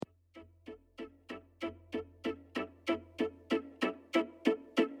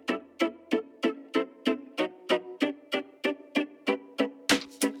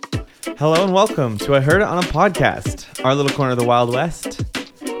Hello and welcome to I Heard It on a Podcast, our little corner of the Wild West.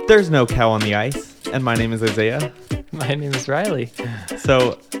 There's no cow on the ice, and my name is Isaiah. My name is Riley.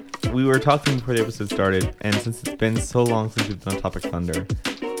 So, we were talking before the episode started, and since it's been so long since we've done Topic Thunder,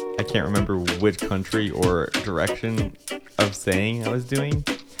 I can't remember which country or direction of saying I was doing,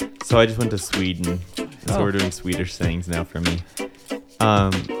 so I just went to Sweden, and so we're doing Swedish sayings now for me.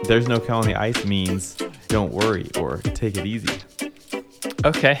 There's no cow on the ice means don't worry or take it easy.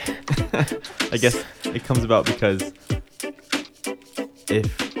 Okay. I guess it comes about because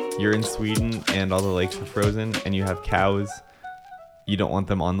if you're in Sweden and all the lakes are frozen and you have cows, you don't want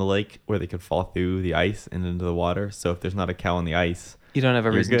them on the lake where they could fall through the ice and into the water. So if there's not a cow on the ice, You don't have a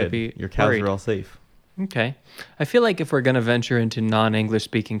you're reason good. to be Your cows worried. are all safe. Okay. I feel like if we're going to venture into non-English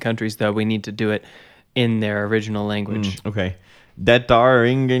speaking countries, though, we need to do it in their original language. Okay. Det are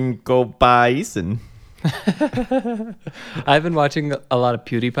ingen go på isen. I've been watching a lot of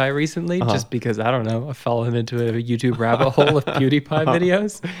PewDiePie recently just because, I don't know, I've fallen into a YouTube rabbit hole of PewDiePie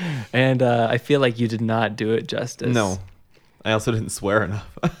videos. And I feel like you did not do it justice. No. I also didn't swear enough.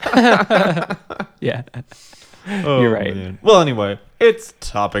 Yeah. Oh, You're right. man. Well, anyway, it's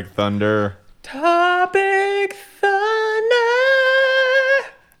Topic Thunder. Topic Thunder.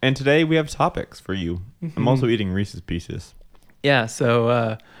 And today we have topics for you. I'm also eating Reese's Pieces. Yeah,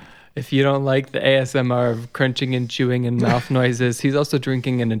 so if you don't like the ASMR of crunching and chewing and mouth noises, he's also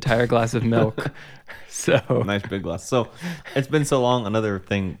drinking an entire glass of milk. So Nice big glass. So it's been so long. Another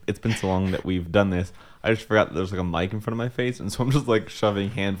thing, it's been so long that we've done this. I just forgot that there's like a mic in front of my face, and so I'm just like shoving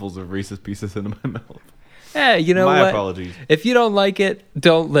handfuls of Reese's Pieces into my mouth. hey, you know My what? apologies. If you don't like it,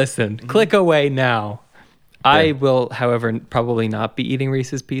 don't listen. Click away now. I will, however, probably not be eating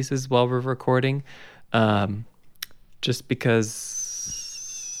Reese's Pieces while we're recording, just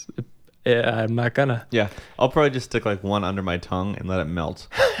because I'm not gonna. Yeah, I'll probably just stick like one under my tongue and let it melt,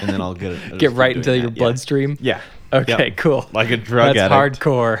 and then I'll get it. I'll just Get keep right doing into your that. bloodstream. Yeah. Okay, Yep. cool. Like a drug That's addict.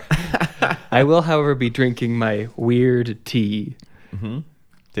 hardcore. I will, however, be drinking my weird tea.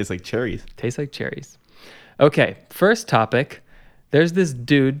 Tastes like cherries. Tastes like cherries. Okay, first topic. There's this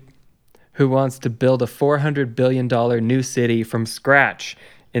dude who wants to build a $400 billion new city from scratch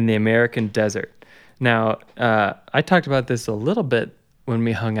in the American desert. Now, I talked about this a little bit when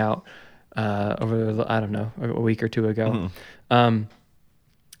we hung out over, I don't know, a week or two ago.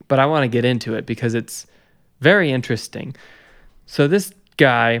 But I want to get into it because it's very interesting. So this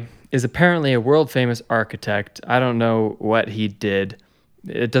guy is apparently a world-famous architect. I don't know what he did.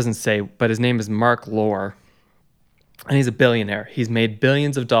 It doesn't say, but his name is Mark Lohr. And he's a billionaire. He's made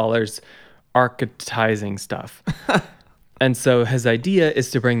billions of dollars architectizing stuff. And so his idea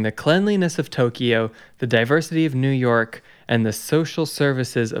is to bring the cleanliness of Tokyo, the diversity of New York, and the social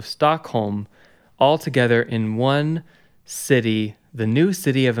services of Stockholm all together in one city, the new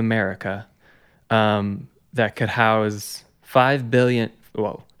city of America, that could house 5 million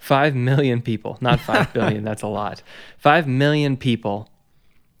people. Not 5 billion, that's a lot. 5 million people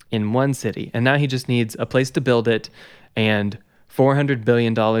in one city. And now he just needs a place to build it and $400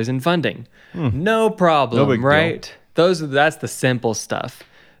 billion in funding. No problem, No big deal. right? That's the simple stuff.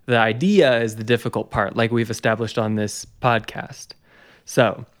 The idea is the difficult part, like we've established on this podcast.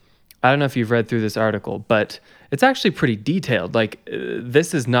 So I don't know if you've read through this article, but it's actually pretty detailed. Like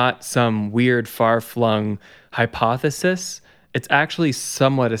this is not some weird far-flung hypothesis. It's actually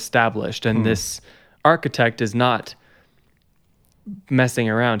somewhat established, and this architect is not messing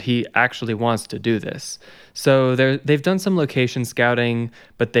around. He actually wants to do this. So they've done some location scouting,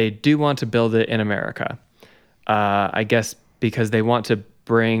 but they do want to build it in America. I guess because they want to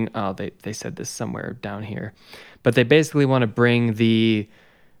bring, they said this somewhere down here, but they basically want to bring the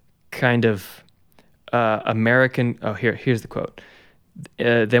kind of American, here's the quote.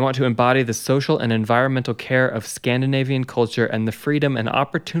 They want to embody the social and environmental care of Scandinavian culture and the freedom and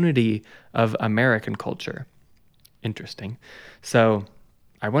opportunity of American culture. Interesting. So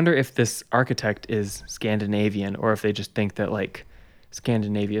I wonder if this architect is Scandinavian or if they just think that like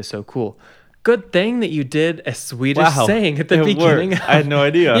Scandinavia is so cool. Good thing that you did a Swedish saying at the beginning. I had no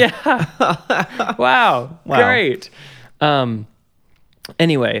idea. Yeah. Wow. Great.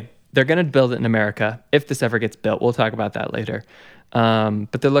 Anyway, they're going to build it in America. If this ever gets built, we'll talk about that later.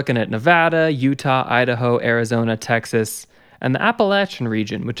 But they're looking at Nevada, Utah, Idaho, Arizona, Texas, and the Appalachian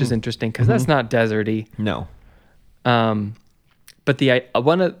region, which is interesting because that's not deserty. No. But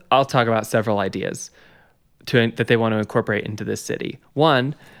I'll talk about several ideas that they want to incorporate into this city.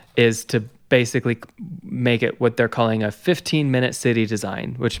 One is to basically make it what they're calling a 15-minute city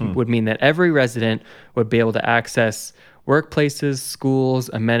design, which would mean that every resident would be able to access workplaces, schools,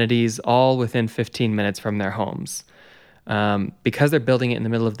 amenities, all within 15 minutes from their homes. Because they're building it in the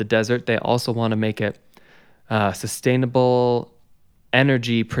middle of the desert, they also want to make it sustainable,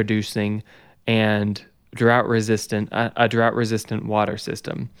 energy producing, and drought resistant, a drought resistant water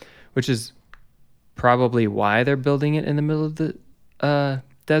system, which is probably why they're building it in the middle of the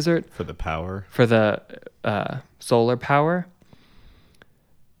desert. For the power. For the solar power.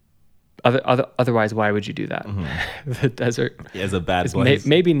 Otherwise, why would you do that? Mm-hmm. The desert is a bad is place.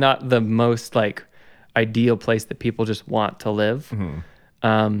 maybe not the most like ideal place that people just want to live.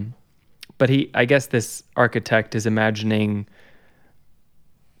 Mm-hmm. But I guess this architect is imagining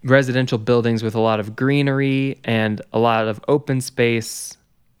residential buildings with a lot of greenery and a lot of open space.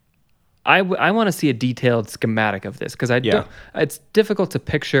 I want to see a detailed schematic of this because it's difficult to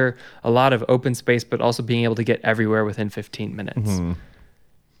picture a lot of open space, but also being able to get everywhere within 15 minutes. Mm-hmm.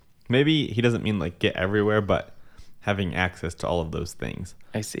 Maybe he doesn't mean like get everywhere, but having access to all of those things.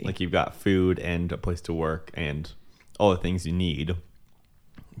 I see. Like you've got food and a place to work and all the things you need.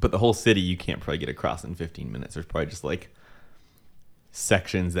 But the whole city you can't probably get across in 15 minutes. There's probably just like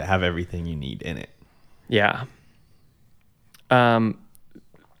sections that have everything you need in it. Yeah.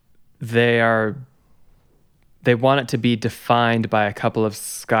 They want it to be defined by a couple of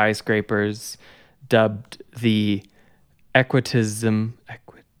skyscrapers dubbed the Equitism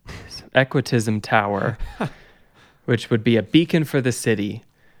Tower, which would be a beacon for the city.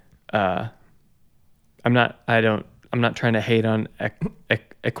 I'm not trying to hate on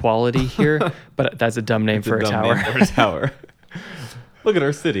equality here, but that's a dumb name for a tower. Name for a tower. Look at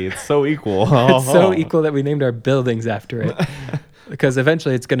our city; it's so equal. It's so equal that we named our buildings after it. Because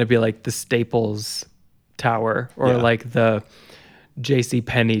eventually it's going to be like the Staples Tower or like the J.C.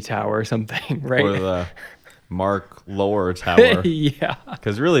 Penney Tower or something, right? Or the Mark Lower Tower. Yeah.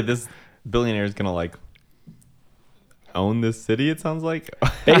 Because really, this billionaire is going to like own this city, it sounds like.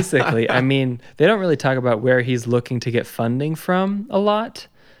 Basically. I mean, they don't really talk about where he's looking to get funding from a lot.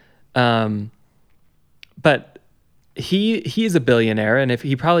 But he's a billionaire, and if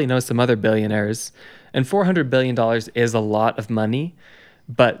he probably knows some other billionaires. And $400 billion is a lot of money,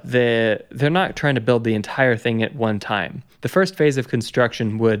 but they're not trying to build the entire thing at one time. The first phase of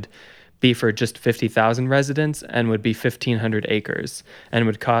construction would be for just 50,000 residents and would be 1,500 acres and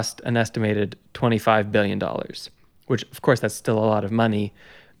would cost an estimated $25 billion, which, of course, that's still a lot of money.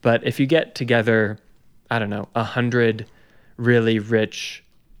 But if you get together, I don't know, 100 really rich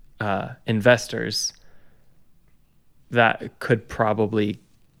investors, that could probably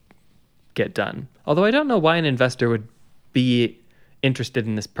get done. Although I don't know why an investor would be interested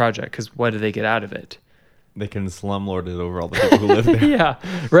in this project, because what do they get out of it? They can slumlord it over all the people who live there. Yeah,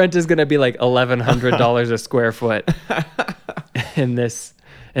 rent is going to be like $1,100 a square foot in this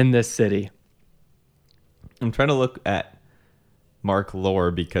city. I'm trying to look at Mark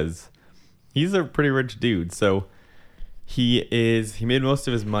Lower because he's a pretty rich dude. So he made most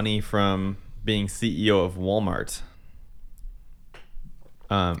of his money from being CEO of Walmart.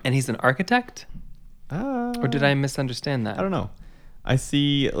 And he's an architect? Or did I misunderstand that? I don't know. Let's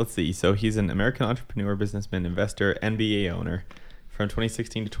see. So he's an American entrepreneur, businessman, investor, NBA owner. From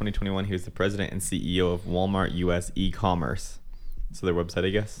 2016 to 2021, he was the president and CEO of Walmart US e-commerce. So their website,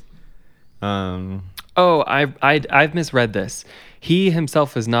 I guess. I've misread this. He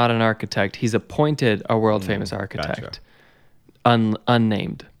himself is not an architect. He's appointed a world famous architect. Gotcha.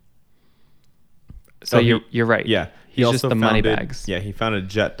 Unnamed. So you're right. Yeah. He's just the money bags. Yeah, he founded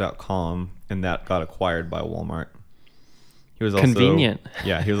Jet.com, and that got acquired by Walmart. He was also convenient.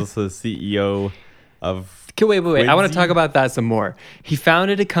 Yeah, he was also the CEO of. Wait. I want to talk about that some more. He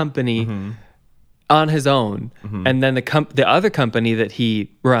founded a company on his own, and then the other company that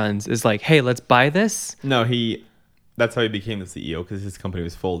he runs is like, "Hey, let's buy this." No, that's how he became the CEO, because his company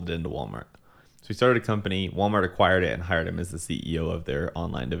was folded into Walmart. So he started a company. Walmart acquired it and hired him as the CEO of their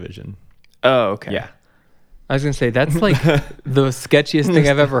online division. Oh, okay. Yeah. I was going to say, that's like the sketchiest thing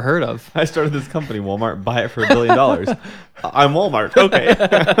I've ever heard of. I started this company, Walmart, buy it for $1 billion. I'm Walmart. Okay.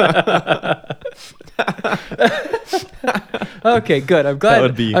 Okay, good. I'm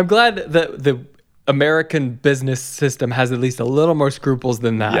glad that the American business system has at least a little more scruples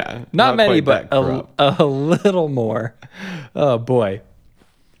than that. Yeah, not many, but a little more. Oh, boy.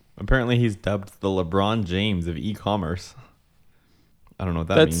 Apparently, he's dubbed the LeBron James of e-commerce. I don't know what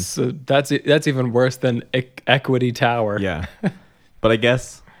that means. That's even worse than Equity Tower. Yeah. But I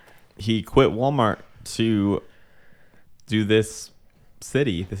guess he quit Walmart to do this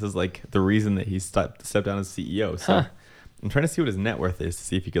city. This is like the reason that he stepped down as CEO. So I'm trying to see what his net worth is to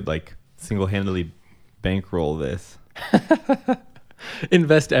see if he could like single-handedly bankroll this.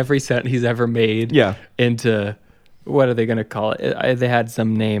 Invest every cent he's ever made into, what are they going to call it? They had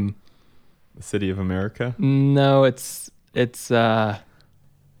some name. The City of America? No, it's It's Telosa.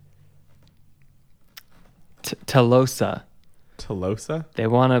 Tolosa? They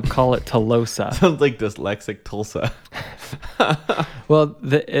want to call it Telosa. Sounds like dyslexic Tulsa. Well,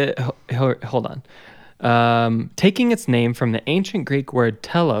 hold on. Taking its name from the ancient Greek word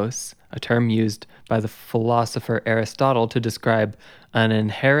telos, a term used by the philosopher Aristotle to describe an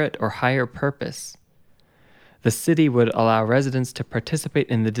inherent or higher purpose. The city would allow residents to participate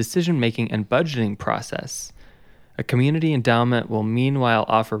in the decision-making and budgeting process. A community endowment will meanwhile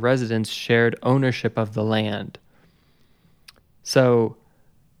offer residents shared ownership of the land. So,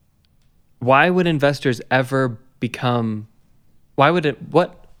 why would investors ever become? Why would it?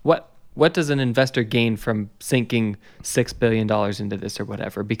 What does an investor gain from sinking $6 billion into this or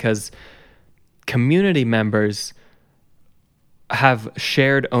whatever? Because community members have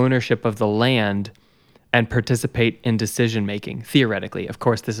shared ownership of the land and participate in decision making. Theoretically, of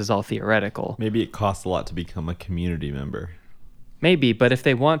course, this is all theoretical. Maybe it costs a lot to become a community member. Maybe, but if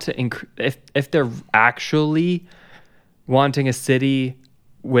they want to, if they're actually wanting a city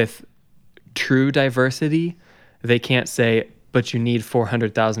with true diversity, they can't say, but you need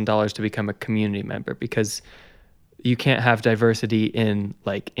 $400,000 to become a community member, because you can't have diversity in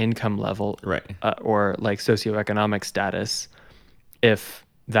like income level, right, or like socioeconomic status if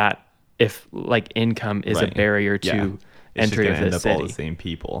like income is right. a barrier to entry of the city. All the same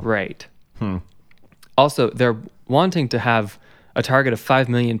people, right? Also, they're wanting to have a target of 5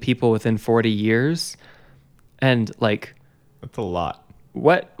 million people within 40 years, and like that's a lot.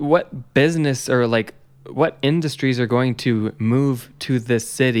 What business or like what industries are going to move to this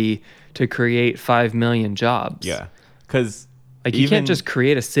city to create 5 million jobs? Yeah, because like you can't just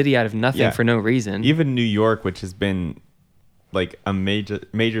create a city out of nothing for no reason. Even New York, which has been like a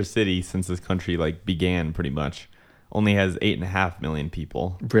major city since this country like began, pretty much, only has 8.5 million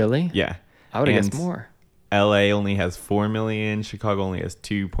people. Really? Yeah, I would have guessed more. LA only has 4 million. Chicago only has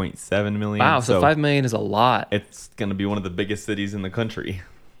 2.7 million. Wow, so 5 million is a lot. It's gonna be one of the biggest cities in the country.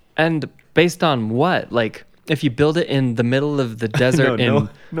 And based on what? Like, if you build it in the middle of the desert in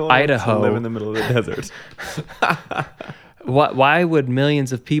Idaho, live in the middle of the desert. Why would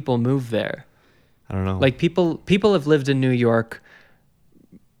millions of people move there? I don't know. Like people have lived in New York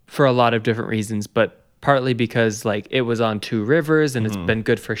for a lot of different reasons, but partly because like it was on two rivers and it's been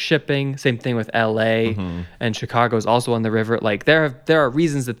good for shipping. Same thing with LA, and Chicago is also on the river. Like there are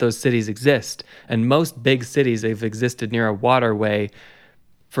reasons that those cities exist, and most big cities, they've existed near a waterway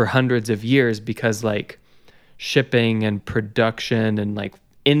for hundreds of years because like shipping and production and like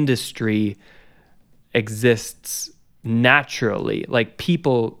industry exists naturally. Like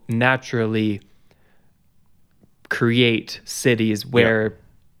people naturally create cities where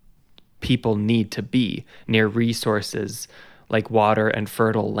people need to be, near resources like water and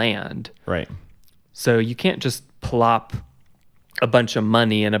fertile land. Right. So you can't just plop a bunch of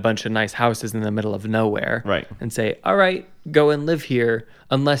money and a bunch of nice houses in the middle of nowhere, right, and say, all right, go and live here,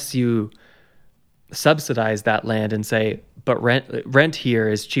 unless you subsidize that land and say, but rent here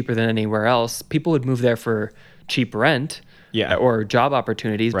is cheaper than anywhere else. People would move there for cheap rent, or job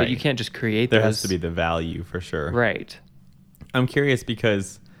opportunities, but you can't just create there those. Has to be the value for sure. Right. I'm curious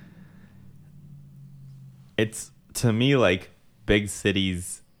because it's, to me, like big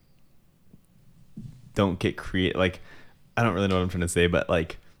cities don't get created. Like, I don't really know what I'm trying to say, but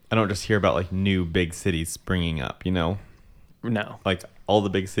like I don't just hear about like new big cities springing up, you know? No. Like all the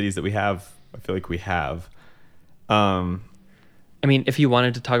big cities that we have, I feel like we have. I mean, if you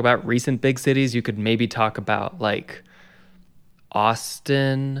wanted to talk about recent big cities, you could maybe talk about like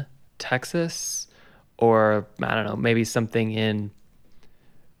Austin, Texas, or I don't know, maybe something in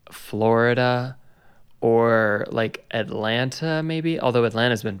Florida, or like Atlanta, maybe, although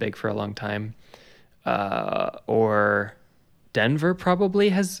Atlanta's been big for a long time, or Denver probably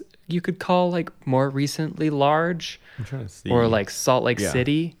has, you could call like more recently large. I'm trying to see. Or like Salt Lake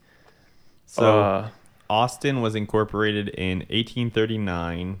City. So Austin was incorporated in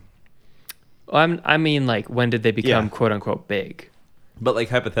 1839. I mean, like, when did they become quote unquote big? But like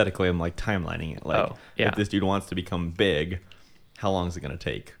hypothetically, I'm like timelining it. Like, if this dude wants to become big, how long is it gonna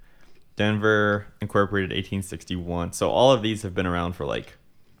take? Denver incorporated 1861. So all of these have been around for like,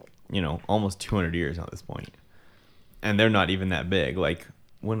 you know, almost 200 years at this point. And they're not even that big. Like,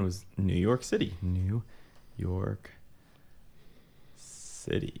 when was New York City? New York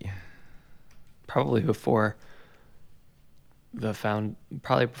City. Probably before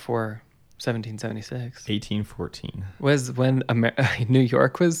probably before 1776. 1814. Was when New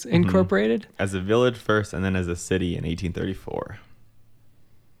York was incorporated? As a village first, and then as a city in 1834.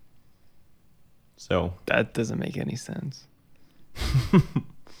 So that doesn't make any sense.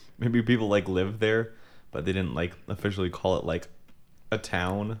 Maybe people like lived there but they didn't like officially call it like a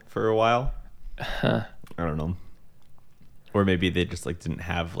town for a while. Huh. I don't know. Or maybe they just like didn't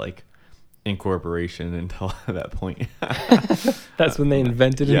have like incorporation until that point. That's when they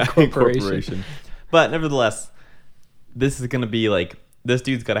invented incorporation. But nevertheless, this is going to be like, this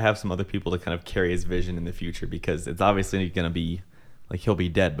dude's got to have some other people to kind of carry his vision in the future, because it's obviously going to be like he'll be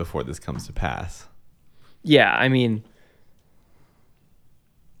dead before this comes to pass. Yeah, I mean,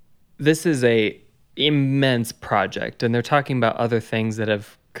 this is a immense project, and they're talking about other things that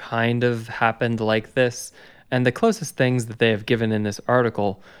have kind of happened like this. And the closest things that they have given in this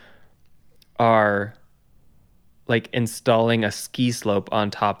article are like installing a ski slope on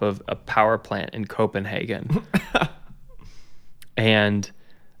top of a power plant in Copenhagen. And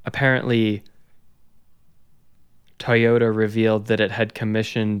apparently Toyota revealed that it had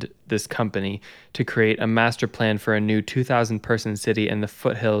commissioned this company to create a master plan for a new 2,000-person city in the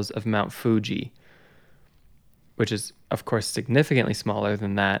foothills of Mount Fuji, which is, of course, significantly smaller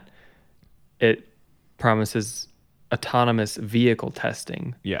than that. It promises autonomous vehicle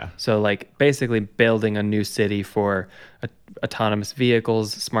testing. Yeah. So, like, basically building a new city for autonomous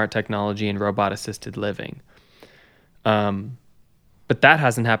vehicles, smart technology, and robot-assisted living. But that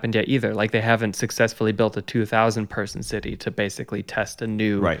hasn't happened yet either. Like, they haven't successfully built a 2,000-person city to basically test a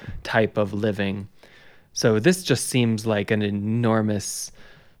new type of living. So this just seems like an enormous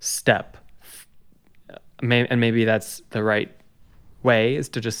step. And maybe that's the right way, is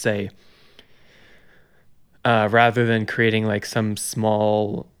to just say, rather than creating like some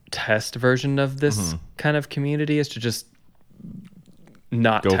small test version of this kind of community, is to just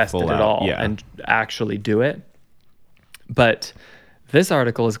not test it at all and actually do it. But this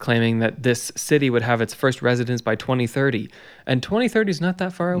article is claiming that this city would have its first residents by 2030. And 2030 is not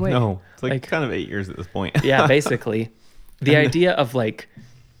that far away. No, it's like kind of 8 years at this point. Yeah, basically. The idea of like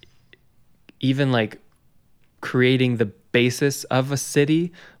even like creating the basis of a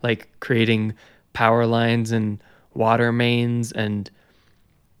city, like creating power lines and water mains and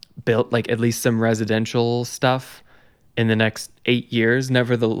built like at least some residential stuff in the next 8 years.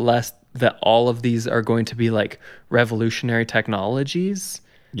 Nevertheless, that all of these are going to be like revolutionary technologies.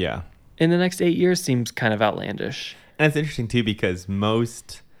 Yeah. In the next 8 years seems kind of outlandish. And it's interesting too, because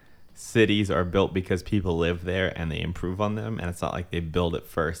most cities are built because people live there and they improve on them, and it's not like they build it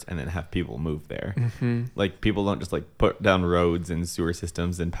first and then have people move there. Like, people don't just like put down roads and sewer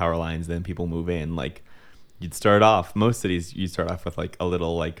systems and power lines, then people move in. Like, most cities you start off with like a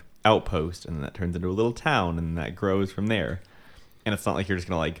little like outpost, and then that turns into a little town, and that grows from there. And it's not like you're just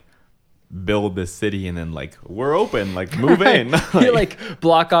gonna like build this city and then like we're open, like move in. You like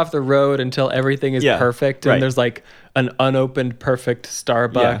block off the road until everything is perfect, and there's like an unopened perfect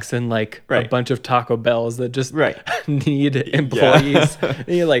Starbucks and like a bunch of Taco Bells that just need employees. And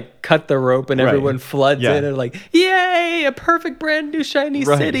you like cut the rope and everyone floods in and like, yay, a perfect brand new shiny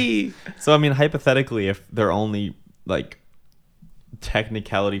city. So I mean, hypothetically, if they're only like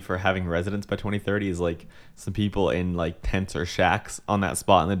technicality for having residents by 2030 is like some people in like tents or shacks on that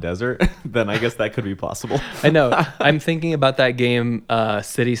spot in the desert, then I guess that could be possible. I know. I'm thinking about that game,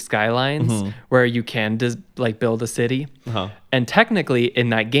 City Skylines, where you can like build a city. And technically in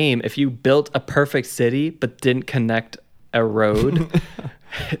that game, if you built a perfect city but didn't connect a road,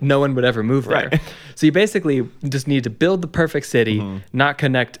 no one would ever move there. So you basically just need to build the perfect city, not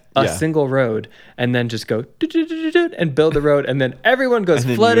connect a single road, and then just go and build the road, and then everyone goes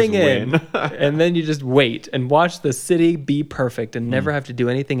flooding in. And then you just wait and watch the city be perfect and never have to do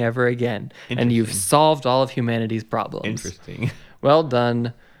anything ever again. And you've solved all of humanity's problems. Interesting. Well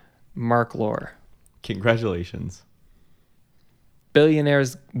done, Mark Lore. Congratulations.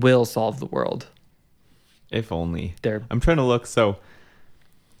 Billionaires will solve the world. If only. I'm trying to look, so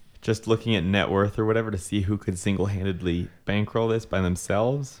just looking at net worth or whatever to see who could single-handedly bankroll this by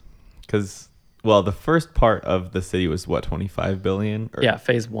themselves. Because, well, the first part of the city was what, 25 billion?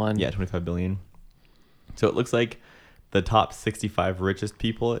 Phase 1. Yeah, 25 billion. So it looks like the top 65 richest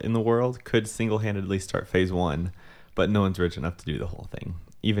people in the world could single-handedly start phase 1, but no one's rich enough to do the whole thing.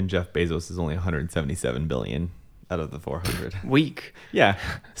 Even Jeff Bezos is only 177 billion out of the 400. Weak. Yeah.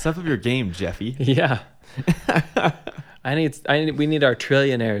 Step up your game, Jeffy. Yeah. We need our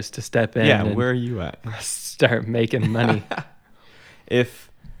trillionaires to step in. Yeah, where are you at? Start making money. If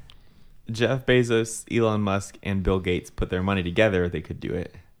Jeff Bezos, Elon Musk, and Bill Gates put their money together, they could do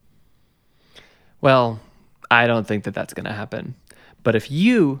it. Well, I don't think that that's going to happen. But if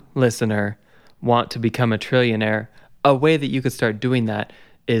you, listener, want to become a trillionaire, a way that you could start doing that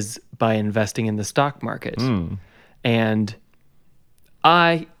is by investing in the stock market. And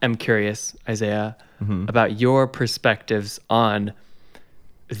I am curious, Isaiah, about your perspectives on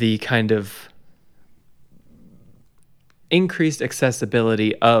the kind of increased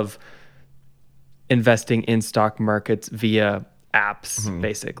accessibility of investing in stock markets via apps,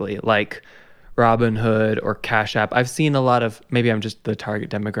 basically, like Robinhood or Cash App. I've seen a lot of, maybe I'm just the target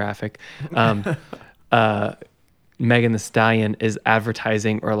demographic. Megan Thee Stallion is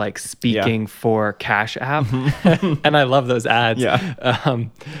advertising or like speaking for Cash App. And I love those ads. Yeah.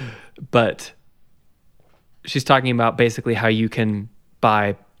 But she's talking about basically how you can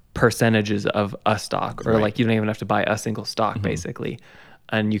buy percentages of a stock, or like you don't even have to buy a single stock, basically.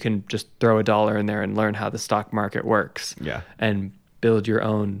 And you can just throw $1 in there and learn how the stock market works. Yeah. And build your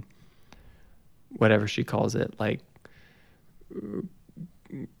own, whatever she calls it, like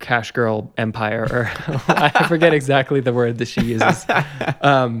cash girl empire, or I forget exactly the word that she uses.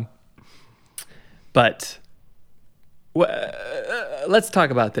 But let's talk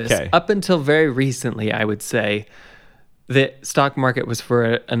about this. Okay. Up until very recently, I would say the stock market was for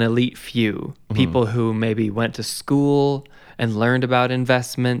an elite few, people who maybe went to school and learned about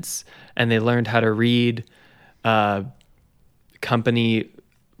investments, and they learned how to read company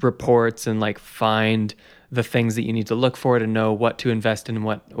reports and like find the things that you need to look for to know what to invest in and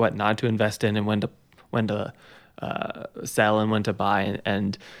what not to invest in, and when to sell and when to buy,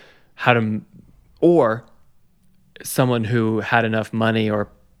 and how to, or someone who had enough money or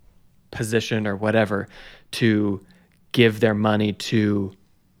position or whatever to give their money to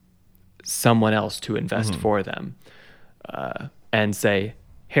someone else to invest for them, and say,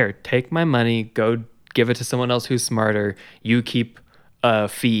 here, take my money, go give it to someone else who's smarter, you keep a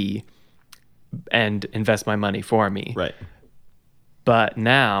fee and invest my money for me. Right. But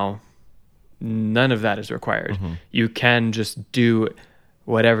now none of that is required. You can just do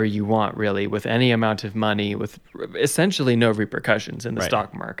whatever you want, really, with any amount of money, with essentially no repercussions in the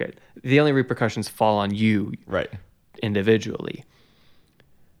stock market. The only repercussions fall on you individually.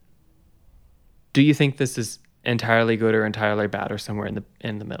 Do you think this is entirely good or entirely bad, or somewhere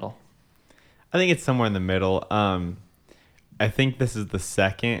in the middle? I think it's somewhere in the middle. I think this is the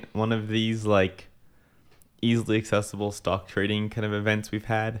second one of these like easily accessible stock trading kind of events we've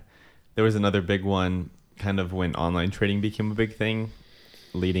had. There was another big one kind of when online trading became a big thing,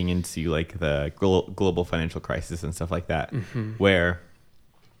 leading into like the global financial crisis and stuff like that, where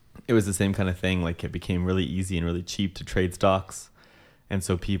it was the same kind of thing. Like it became really easy and really cheap to trade stocks. And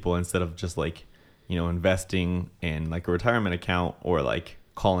so people, instead of just like, investing in like a retirement account or like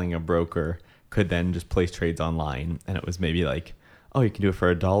calling a broker, could then just place trades online. And it was maybe like, oh, you can do it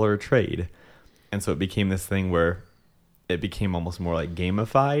for $1 a trade. And so it became this thing where it became almost more like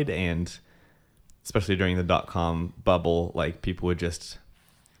gamified, and especially during the .com bubble, like people would just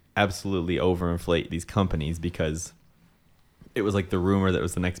absolutely overinflate these companies because it was like the rumor that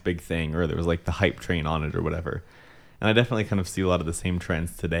was the next big thing, or there was like the hype train on it or whatever. And I definitely kind of see a lot of the same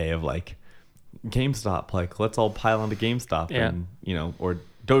trends today of like GameStop, like let's all pile onto GameStop and, or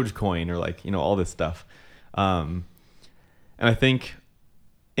Dogecoin, or like, all this stuff. And I think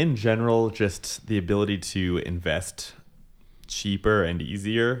in general, just the ability to invest cheaper and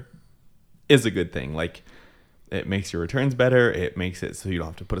easier is a good thing. Like it makes your returns better. It makes it so you don't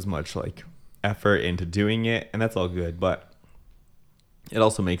have to put as much like effort into doing it, and that's all good. But it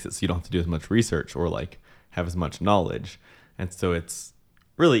also makes it so you don't have to do as much research or like have as much knowledge. And so it's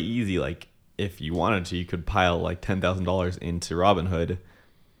really easy. Like if you wanted to, you could pile like $10,000 into Robinhood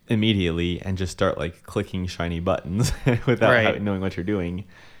immediately and just start like clicking shiny buttons without knowing what you're doing.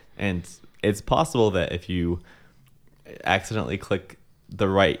 And it's possible that if you accidentally click the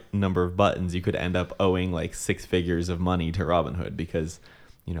right number of buttons, you could end up owing like 6 figures of money to Robinhood, because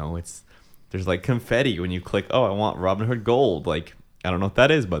there's like confetti when you click, oh, I want Robinhood Gold. Like I don't know what that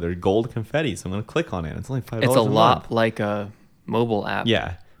is, but there's gold confetti, so I'm gonna click on it. It's only $5. It's a lot like a mobile app.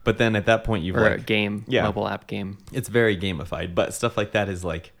 Yeah, but then at that point a game, mobile app game. It's very gamified, but stuff like that is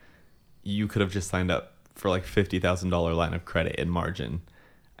like you could have just signed up for like $50,000 line of credit in margin,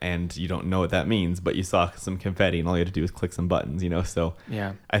 and you don't know what that means, but you saw some confetti and all you had to do is click some buttons, So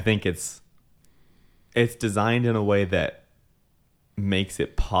yeah, I think it's designed in a way that makes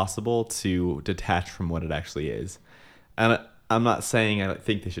it possible to detach from what it actually is. And I'm not saying I don't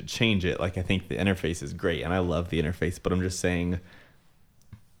think they should change it. Like I think the interface is great and I love the interface, but I'm just saying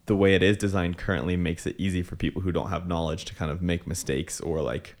the way it is designed currently makes it easy for people who don't have knowledge to kind of make mistakes or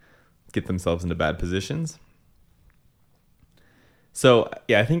like get themselves into bad positions. So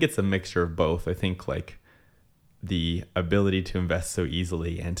yeah, I think it's a mixture of both. I think like the ability to invest so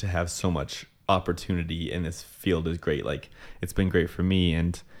easily and to have so much opportunity in this field is great. Like it's been great for me,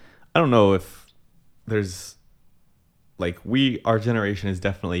 and I don't know if there's like our generation is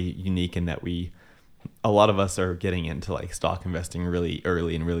definitely unique in that a lot of us are getting into like stock investing really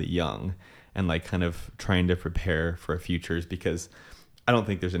early and really young. and like kind of trying to prepare for futures, because I don't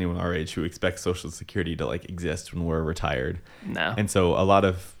think there's anyone our age who expects Social Security to like exist when we're retired. No. And so a lot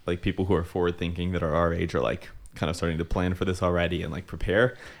of like people who are forward thinking that are our age are like kind of starting to plan for this already and like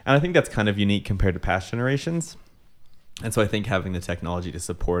prepare. And I think that's kind of unique compared to past generations. And so I think having the technology to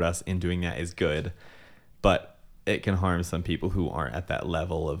support us in doing that is good, but it can harm some people who aren't at that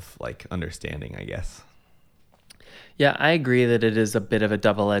level of like understanding, I guess. Yeah, I agree that it is a bit of a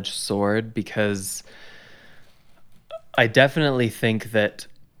double-edged sword, because I definitely think that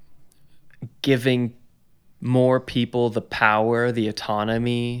giving more people the power, the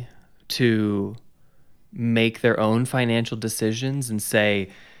autonomy to make their own financial decisions and say,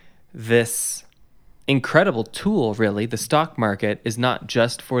 this incredible tool, really, the stock market, is not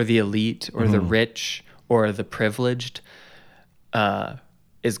just for the elite or the rich or the privileged,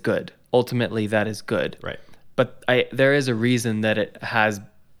 is good. Ultimately, that is good. Right. But there is a reason that it has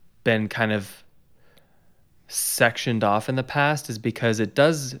been kind of sectioned off in the past, is because it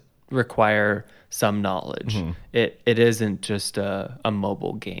does require some knowledge. It isn't just a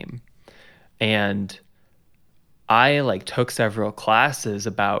mobile game. And I like took several classes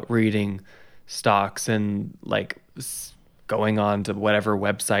about reading stocks and like going on to whatever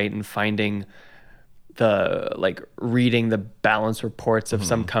website and finding reading the balance reports of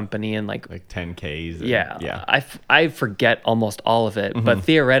some company and like 10Ks. And, yeah. I forget almost all of it, but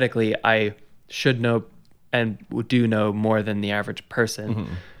theoretically I should know and do know more than the average person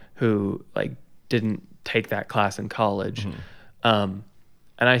who like didn't take that class in college. And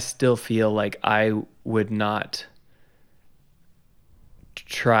I still feel like I would not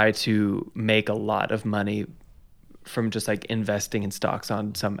try to make a lot of money from just like investing in stocks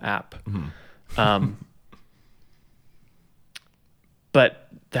on some app. But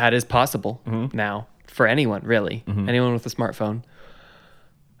that is possible now for anyone, really, anyone with a smartphone.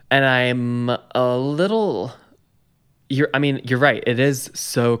 And I'm a little, you're right. It is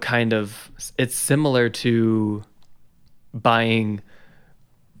so kind of, it's similar to buying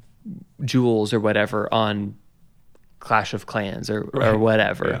jewels or whatever on Clash of Clans or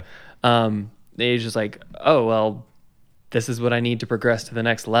whatever. Yeah. They're just like, oh, well, this is what I need to progress to the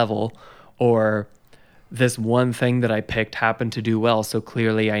next level. Or this one thing that I picked happened to do well, so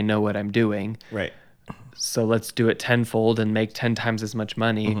clearly I know what I'm doing. Right. So let's do it tenfold and make 10 times as much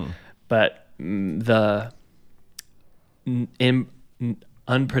money. But the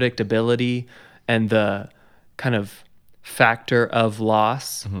unpredictability and the kind of factor of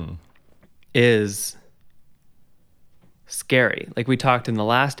loss is scary. Like we talked in the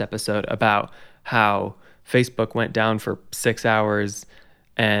last episode about how Facebook went down for 6 hours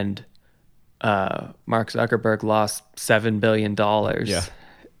and Mark Zuckerberg lost $7 billion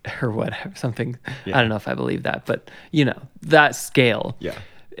or whatever, something. I don't know if I believe that, but you know, that scale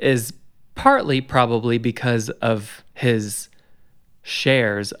is partly probably because of his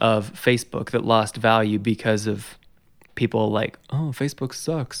shares of Facebook that lost value because of people like, oh, Facebook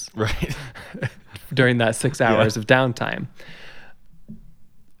sucks. Right. During that 6 hours of downtime.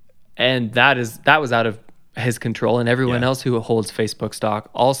 And that was out of his control, and everyone else who holds Facebook stock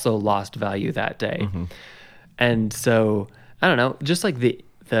also lost value that day. And so I don't know, just like the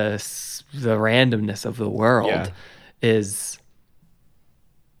randomness of the world is,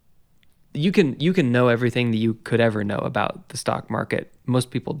 you can know everything that you could ever know about the stock market.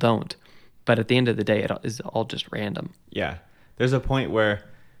 Most people don't, but at the end of the day, it is all just random. Yeah, there's a point where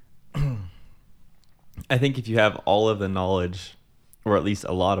I think if you have all of the knowledge, or at least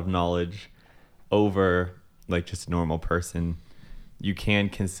a lot of knowledge, over like just a normal person, you can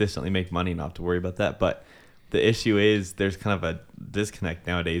consistently make money, not to worry about that. But the issue is there's kind of a disconnect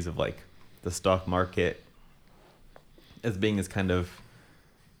nowadays of like the stock market as being this kind of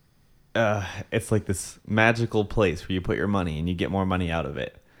it's like this magical place where you put your money and you get more money out of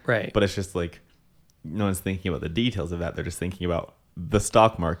it. Right. But it's just like no one's thinking about the details of that. They're just thinking about the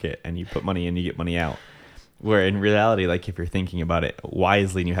stock market, and you put money in, you get money out. Where in reality, like if you're thinking about it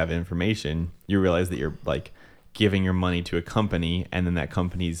wisely and you have information, you realize that you're like giving your money to a company, and then that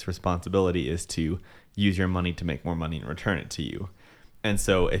company's responsibility is to use your money to make more money and return it to you. And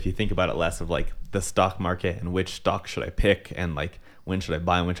so if you think about it less of like the stock market and which stock should I pick, and like when should I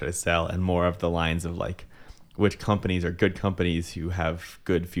buy and when should I sell, and more of the lines of like which companies are good companies who have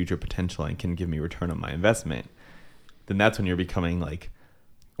good future potential and can give me return on my investment, then that's when you're becoming like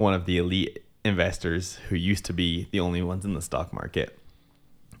one of the elite investors who used to be the only ones in the stock market.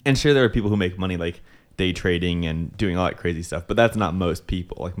 And sure, there are people who make money like day trading and doing all that crazy stuff, but that's not most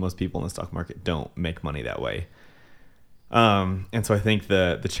people. Like most people in the stock market don't make money that way. And so I think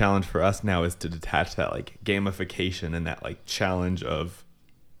the challenge for us now is to detach that like gamification and that like challenge of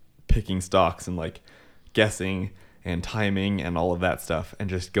picking stocks and like guessing and timing and all of that stuff, and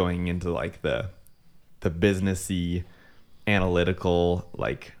just going into like the businessy, analytical,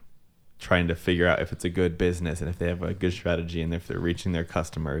 like trying to figure out if it's a good business and if they have a good strategy and if they're reaching their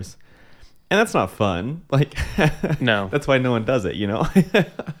customers. And that's not fun. Like, No. That's why no one does it, you know?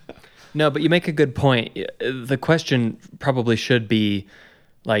 No, but you make a good point. The question probably should be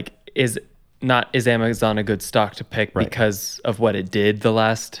like, is Amazon a good stock to pick Right. because of what it did the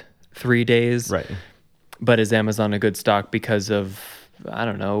last 3 days? Right. But is Amazon a good stock because of, I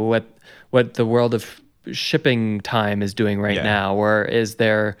don't know, what the world of shipping time is doing right Yeah. now? Or is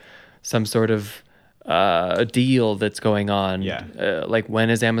there some sort of a deal that's going on? Yeah. Like,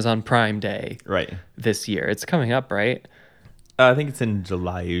 when is Amazon Prime Day Right. this year? It's coming up, right? I think it's in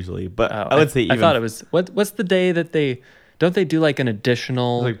July usually, but Oh, I would say even I thought it was, what's the day that don't they do like an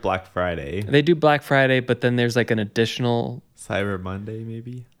additional, like Black Friday, they do Black Friday, but then there's like an additional, Cyber Monday,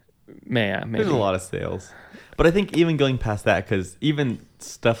 maybe. maybe. There's a lot of sales. But I think even going past that, because even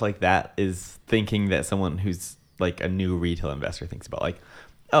stuff like that is thinking that someone who's like a new retail investor thinks about, like,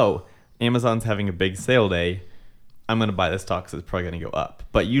 oh, Amazon's having a big sale day, I'm going to buy this stock because it's probably going to go up.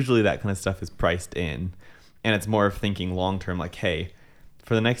 But usually that kind of stuff is priced in. And it's more of thinking long term, like, hey,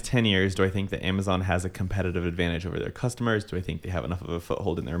 for the next 10 years, do I think that Amazon has a competitive advantage over their customers? Do I think they have enough of a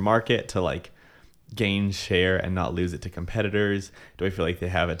foothold in their market to like gain share and not lose it to competitors? Do I feel like they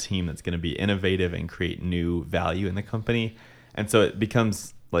have a team that's going to be innovative and create new value in the company? And so it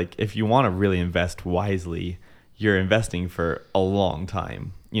becomes like, if you want to really invest wisely, you're investing for a long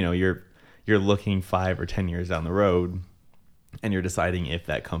time. You know, you're looking 5 or 10 years down the road, and you're deciding if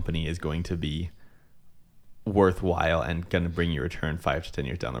that company is going to be worthwhile and going to bring you a return 5 to 10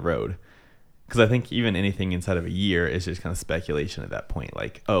 years down the road. Because I think even anything inside of a year is just kind of speculation at that point.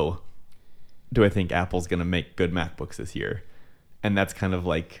 Like, oh, do I think Apple's going to make good MacBooks this year? And that's kind of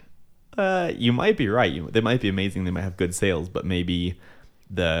like, you might be right. They might be amazing. They might have good sales, but maybe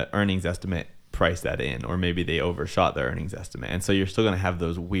the earnings estimate priced that in, or maybe they overshot their earnings estimate. And so you're still going to have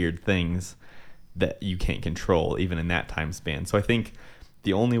those weird things that you can't control even in that time span. So I think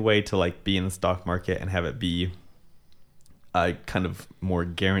the only way to like be in the stock market and have it be a kind of more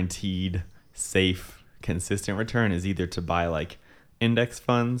guaranteed, safe, consistent return is either to buy like index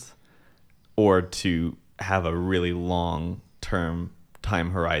funds or to have a really long term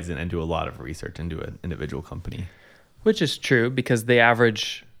time horizon and do a lot of research into an individual company. Which is true, because the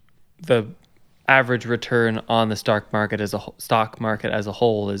average return on the stock market as a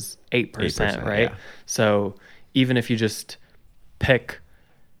whole is 8%, right? Yeah. So even if you just pick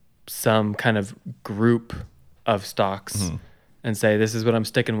some kind of group of stocks and say, this is what I'm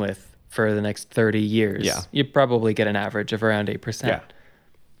sticking with for the next 30 years, you probably get an average of around 8%,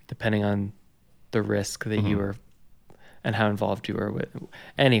 depending on the risk that you were and how involved you were with.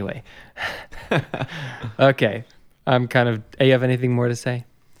 Anyway. Okay. You have anything more to say?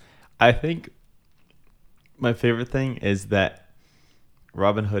 I think my favorite thing is that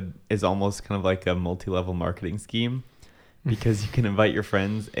Robinhood is almost kind of like a multi-level marketing scheme, because you can invite your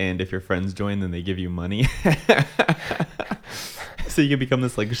friends, and if your friends join, then they give you money. So you can become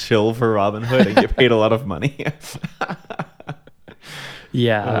this like shill for Robinhood and get paid a lot of money.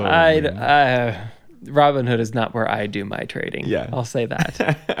 Yeah, Robinhood is not where I do my trading. Yeah. I'll say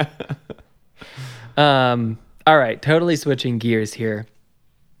that. All right, totally switching gears here.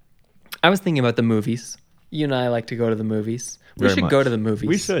 I was thinking about the movies. You and I like to go to the movies. We Very should much. go to the movies.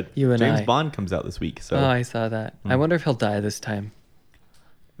 We should. You and James I. Bond comes out this week, so Oh, I saw that. I wonder if he'll die this time.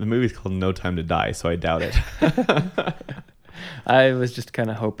 the movie's called No Time to Die, so I doubt it. I was just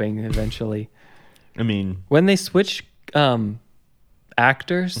kind of hoping eventually. I mean, When they switch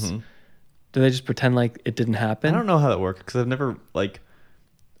actors, do they just pretend like it didn't happen? I don't know how that works, because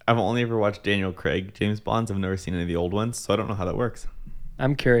I've only ever watched Daniel Craig James Bonds. I've never seen any of the old ones, so I don't know how that works.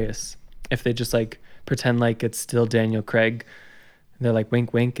 I'm curious if they just like pretend like it's still Daniel Craig. They're like,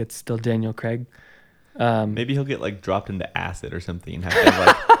 wink, wink, it's still Daniel Craig. Maybe he'll get like dropped into acid or something and have to have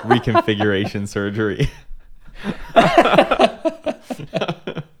like reconfiguration surgery.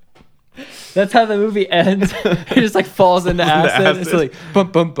 That's how the movie ends. He just like falls into acid. It's like,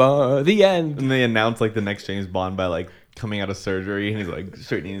 bum, bum, bum, the end. And they announce like the next James Bond by like coming out of surgery, and he's like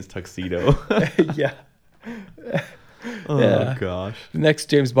straightening his tuxedo. Yeah. Oh Yeah. gosh. The next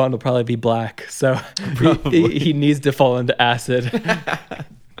James Bond will probably be black. So Probably. he needs to fall into acid.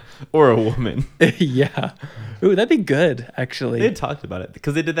 Or a woman. Yeah. Ooh, that'd be good, actually. They had talked about it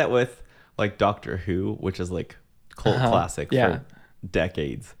because they did that with like Doctor Who, which is like cult classic for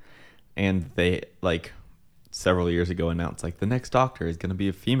decades. And they like several years ago announced like the next Doctor is going to be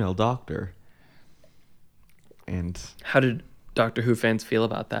a female doctor. And How did Doctor Who fans feel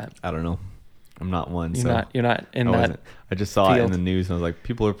about that? I don't know. I'm not one. You're not in I that. wasn't. I just saw it in field. the news and I was like,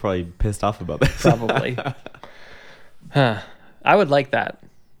 people are probably pissed off about this. Probably. Huh. I would like that.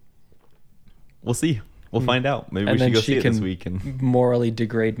 We'll see. We'll find out. Maybe And we should then go she see it this can week. And morally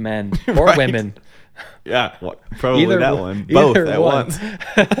degrade men or Right. women. yeah, probably Either that one- one. Both either at one.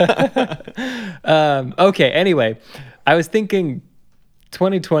 once. Okay. Anyway, I was thinking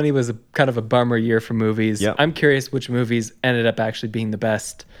 2020 was kind of a bummer year for movies. Yep. I'm curious which movies ended up actually being the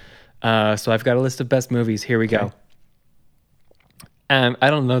best. So I've got a list of best movies. Here we go. Okay. I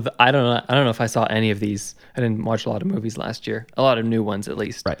don't know. I don't know if I saw any of these. I didn't watch a lot of movies last year. A lot of new ones, at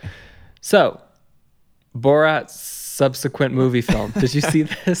least. Right. So, Borat's subsequent movie film. Did you see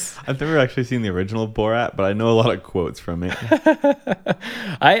this? I've never actually seen the original Borat, but I know a lot of quotes from it.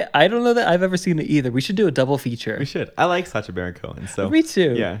 I don't know that I've ever seen it either. We should do a double feature. We should. I like Sacha Baron Cohen, so Me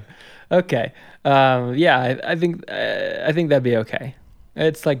too. yeah. Okay. Yeah, I think that'd be okay.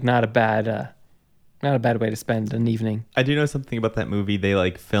 It's like not a bad way to spend an evening. I do know something about that movie. They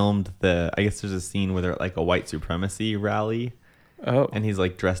like filmed I guess there's a scene where they're at like a white supremacy rally. Oh. And he's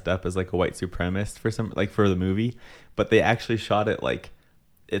like dressed up as like a white supremacist for the movie, but they actually shot it like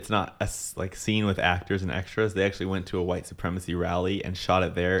it's not a like scene with actors and extras. They actually went to a white supremacy rally and shot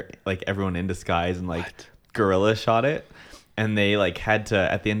it there, like everyone in disguise and like guerrilla shot it. And they like had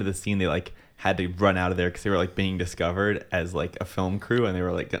to, at the end of the scene, they like had to run out of there because they were like being discovered as like a film crew, and they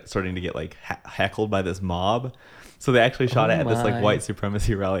were like starting to get like heckled by this mob. So they actually shot it at this like white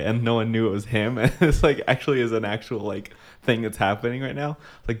supremacy rally, and no one knew it was him. And this like actually is an actual like thing that's happening right now.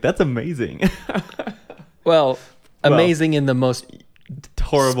 Like that's amazing. Well, amazing in the most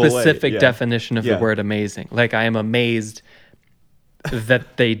horrible specific way. Yeah. definition of the Yeah. word amazing. Like I am amazed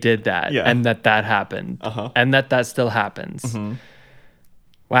that they did that Yeah. and that happened and that still happens. Mm-hmm.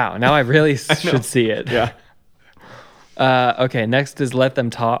 Wow. Now I really should see it. Yeah. Okay. Next is Let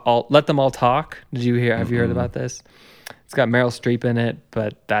Them All Talk. Have you heard about this? It's got Meryl Streep in it,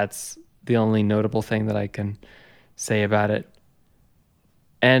 but that's the only notable thing that I can say about it.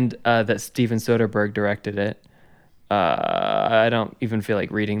 And that Steven Soderbergh directed it. I don't even feel like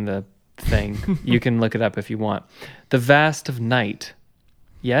reading the thing. You can look it up if you want. The Vast of Night.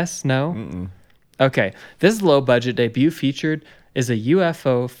 Yes? No? Mm-mm. Okay. This low-budget debut featured is a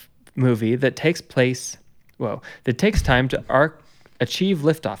UFO movie that takes time to achieve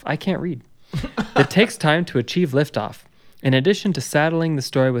liftoff. I can't read. It takes time to achieve liftoff. In addition to saddling the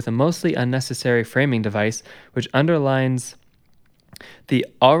story with a mostly unnecessary framing device, which underlines the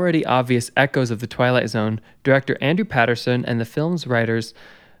already obvious echoes of The Twilight Zone, director Andrew Patterson and the film's writers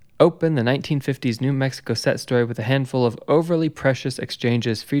open the 1950s New Mexico set story with a handful of overly precious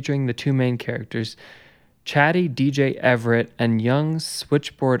exchanges featuring the two main characters, chatty DJ Everett and young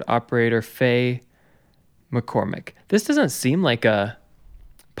switchboard operator Faye McCormick. This doesn't seem like a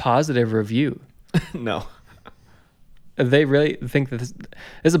positive review. No. They really think that this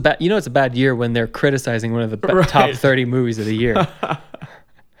is a bad. You know, it's a bad year when they're criticizing one of the top 30 movies of the year.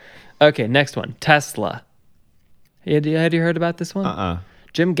 Okay, next one, Tesla. Had you heard about this one?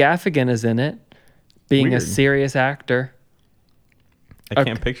 Jim Gaffigan is in it, being Weird. a serious actor. I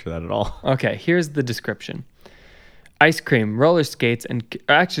can't picture that at all. Okay, here's the description: ice cream, roller skates, and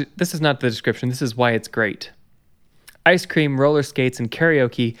actually, this is not the description. This is why it's great. Ice cream, roller skates, and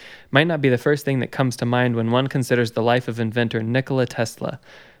karaoke might not be the first thing that comes to mind when one considers the life of inventor Nikola Tesla,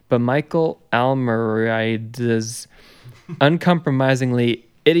 but Michael Almeride's uncompromisingly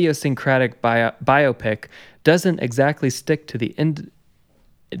idiosyncratic biopic doesn't exactly stick to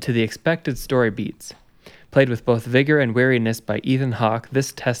the expected story beats. Played with both vigor and weariness by Ethan Hawke,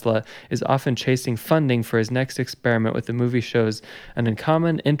 this Tesla is often chasing funding for his next experiment with the movie shows an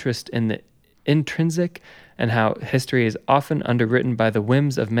uncommon interest in the intrinsic and how history is often underwritten by the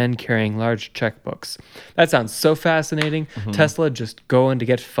whims of men carrying large checkbooks. That sounds so fascinating. Mm-hmm. Tesla just going to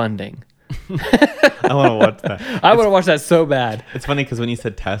get funding. I want to watch that. I want to watch that so bad. It's funny because when you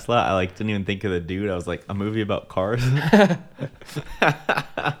said Tesla, I like didn't even think of the dude. I was like, a movie about cars.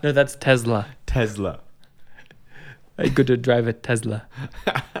 No, that's Tesla. Tesla. I go to drive a Tesla.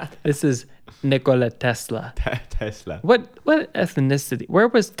 This is Nikola Tesla. Tesla. What ethnicity? Where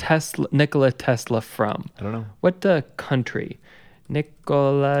was Nikola Tesla from? I don't know. What country?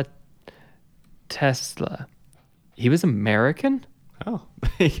 Nikola Tesla. He was American? Oh,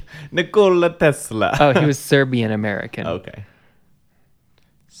 Nikola Tesla. Oh, he was Serbian American. Okay.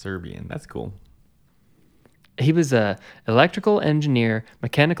 Serbian. That's cool. He was a electrical engineer,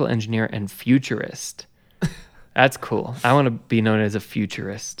 mechanical engineer, and futurist. That's cool. I want to be known as a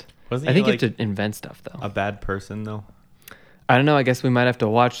futurist. Wasn't I think he you have to invent stuff, though. a bad person, though? I don't know. I guess we might have to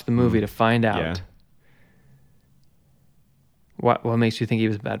watch the movie to find out. Yeah. What makes you think he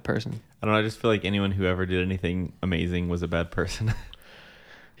was a bad person? I don't know. I just feel like anyone who ever did anything amazing was a bad person.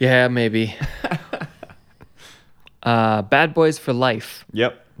 Yeah, maybe. Bad Boys for Life.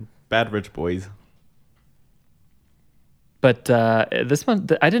 Yep. Bad Rich Boys. But this one,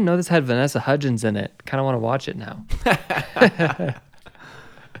 I didn't know this had Vanessa Hudgens in it. Kind of want to watch it now.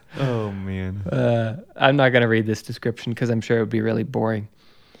 Oh, man. I'm not going to read this description because I'm sure it would be really boring.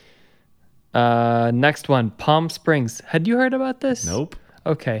 Next one, Palm Springs. Had you heard about this? Nope.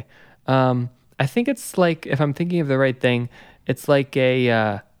 Okay. I think it's like, if I'm thinking of the right thing, it's like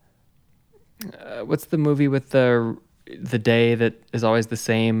a, what's the movie with the day that is always the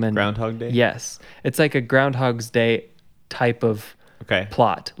same? And Groundhog Day? Yes. It's like a Groundhog's Day type of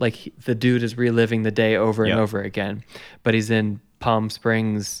plot. Like the dude is reliving the day over and over again, but he's in Palm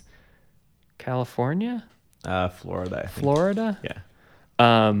Springs, California? Florida, I think. Florida?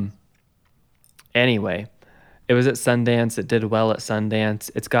 Yeah. Anyway, it was at Sundance. It did well at Sundance.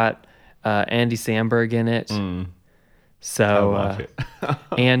 It's got Andy Samberg in it. So, I'll watch it.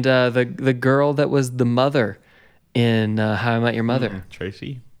 and the girl that was the mother in How I Met Your Mother.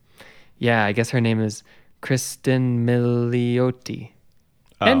 Tracy? Yeah, I guess her name is Kristen Milioti.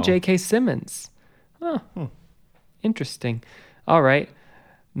 And J.K. Simmons. Oh, interesting. All right.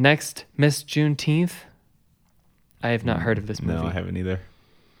 Next, Miss Juneteenth. I have not heard of this movie. No, I haven't either.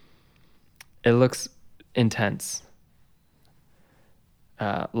 It looks intense.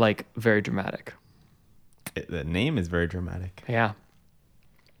 Like very dramatic. The name is very dramatic. Yeah.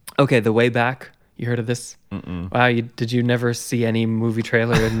 Okay, The Way Back. You heard of this? Mm-mm. Wow, did you never see any movie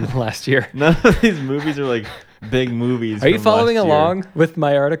trailer in the last year? None of these movies are like big movies. Are you from following last year. along with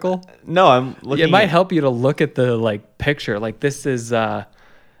my article? No, I'm looking. It might help you to look at the like picture. Like this is a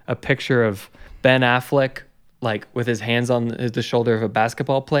picture of Ben Affleck, like with his hands on the shoulder of a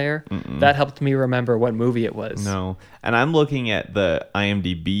basketball player. That helped me remember what movie it was. No, and I'm looking at the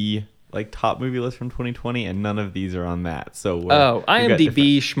IMDb like top movie list from 2020, and none of these are on that. So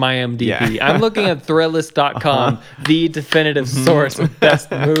IMDb, schmyMDB. Yeah. I'm looking at Thrillist.com, the definitive source of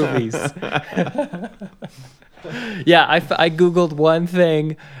best movies. Yeah, I googled one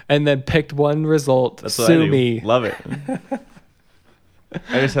thing and then picked one result. That's what Sue I do. me. Love it.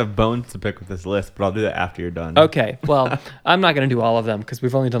 I just have bones to pick with this list, but I'll do that after you're done. Okay, well, I'm not going to do all of them because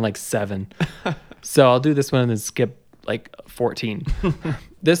we've only done like 7. So I'll do this one and then skip like 14.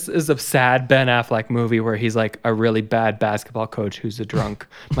 This is a sad Ben Affleck movie where he's like a really bad basketball coach who's a drunk.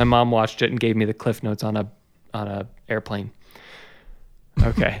 My mom watched it and gave me the cliff notes on a airplane.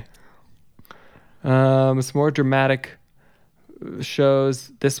 Okay. Some more dramatic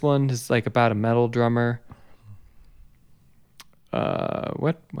shows. This one is like about a metal drummer.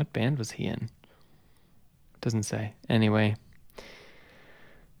 What band was he in? Doesn't say. Anyway.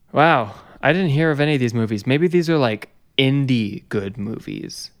 Wow. I didn't hear of any of these movies. Maybe these are like indie good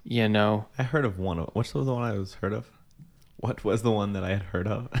movies, you know? I heard of one. What's the one I was heard of? What was the one that I had heard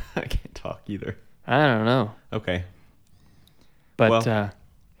of? I can't talk either. I don't know. Okay. But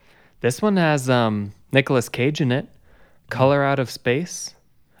this one has Nicolas Cage in it. Color Out of Space.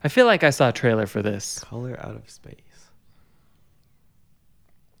 I feel like I saw a trailer for this. Color Out of Space.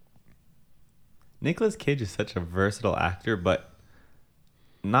 Nicolas Cage is such a versatile actor, but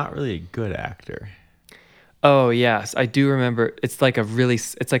not really a good actor. Oh, yes. I do remember. It's like a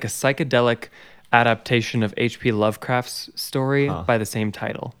psychedelic adaptation of H.P. Lovecraft's story by the same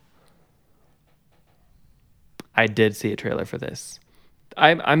title. I did see a trailer for this.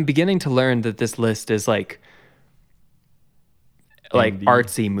 I'm beginning to learn that this list is like Indie.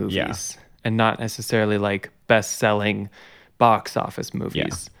 artsy movies and not necessarily like best-selling box office movies.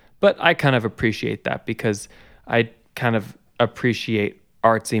 Yeah. But I kind of appreciate that because I kind of appreciate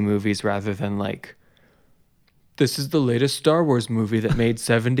artsy movies rather than like, this is the latest Star Wars movie that made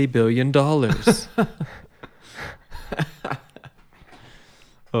 $70 billion.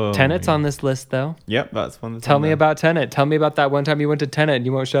 Tenet's on this list, though. Yep, that's one. Tell me about Tenet. Tell me about that one time you went to Tenet and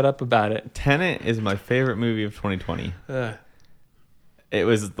you won't shut up about it. Tenet is my favorite movie of 2020. It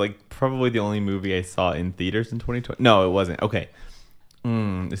was like probably the only movie I saw in theaters in 2020. No, it wasn't. Okay.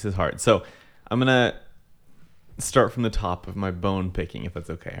 This is hard. So I'm going to start from the top of my bone picking, if that's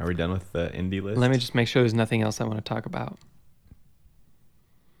okay. Are we done with the indie list? Let me just make sure there's nothing else I want to talk about.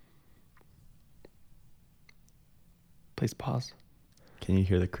 Please pause. Can you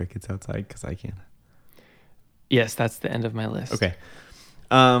hear the crickets outside? Because I can. Yes, that's the end of my list. Okay.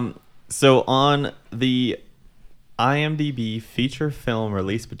 So on the IMDb feature film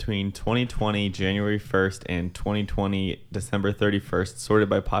released between 2020 January 1st and 2020 December 31st, sorted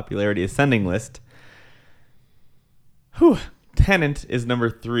by popularity ascending list, Tenet is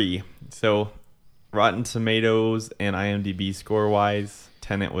number 3. So Rotten Tomatoes and IMDb score wise,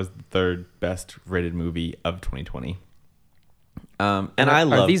 Tenet was the third best rated movie of 2020. And I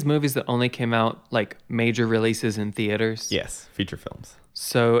love... Are these movies that only came out like major releases in theaters? Yes, feature films.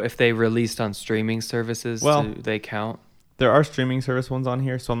 So if they released on streaming services, do they count? There are streaming service ones on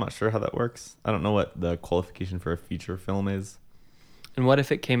here, so I'm not sure how that works. I don't know what the qualification for a feature film is. And what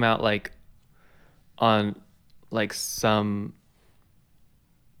if it came out like on like some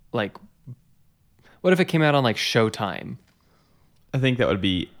like what if it came out on like Showtime? I think that would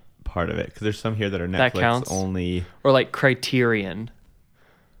be part of it because there's some here that are Netflix that counts? only. Or like Criterion.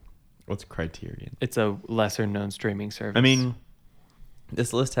 What's Criterion? It's a lesser known streaming service. I mean,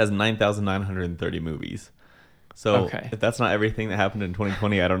 this list has 9,930 movies. So if that's not everything that happened in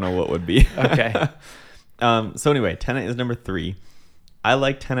 2020, I don't know what would be. Okay. So anyway, Tenet is number 3. I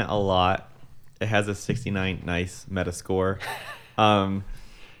like Tenet a lot. It has a 69 nice Metascore.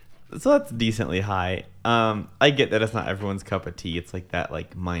 So that's decently high. I get that it's not everyone's cup of tea. It's like that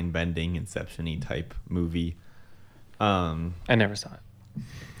like mind-bending Inception-y type movie. I never saw it.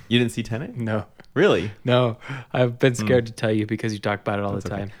 You didn't see Tenet? No. Really? No. I've been scared to tell you because you talk about it all the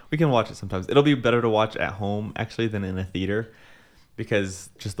time. Okay. We can watch it sometimes. It'll be better to watch at home actually than in a theater because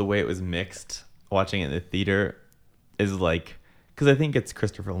just the way it was mixed, watching it in the theater is like, because I think it's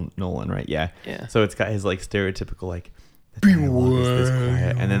Christopher Nolan, right? Yeah. So it's got his like stereotypical like, the dialogue is this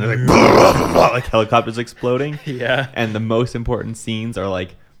quiet, and then there's like blah, blah, blah, like helicopters exploding. Yeah. And the most important scenes are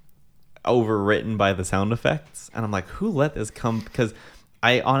like overwritten by the sound effects, and I'm like, who let this come? Because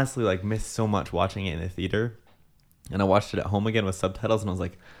I honestly like missed so much watching it in the theater, and I watched it at home again with subtitles, and I was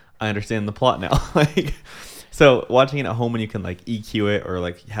like, I understand the plot now. Like, so watching it at home when you can like EQ it or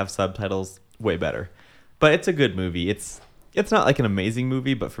like have subtitles, way better. But it's a good movie. It's not like an amazing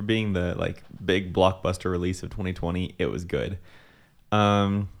movie, but for being the like big blockbuster release of 2020, it was good.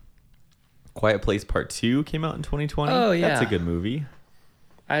 Quiet Place Part 2 came out in 2020. Oh yeah, that's a good movie.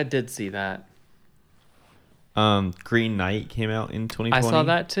 I did see that. Green Knight came out in 2020. I saw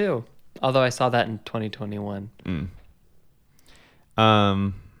that too. Although I saw that in 2021.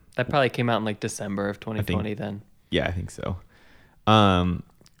 That probably came out in like December of 2020 then. Yeah, I think so.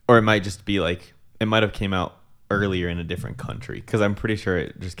 Or it might just be like, it might have came out earlier in a different country because I'm pretty sure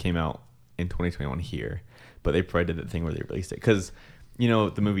it just came out in 2021 here, but they probably did that thing where they released it because, you know,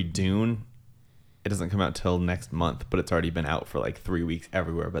 the movie Dune, it doesn't come out till next month, but it's already been out for like 3 weeks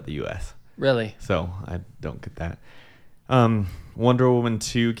everywhere but the US. Really? So I don't get that. Wonder Woman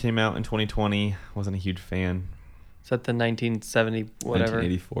 2 came out in 2020. Wasn't a huge fan. Is that the 1970 whatever?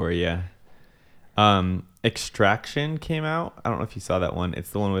 1984, yeah. Extraction came out. I don't know if you saw that one. It's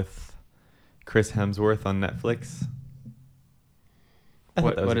the one with Chris Hemsworth on Netflix.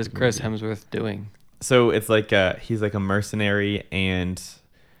 What is Chris Hemsworth doing? So it's like he's like a mercenary, and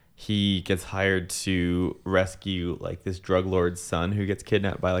he gets hired to rescue like this drug lord's son who gets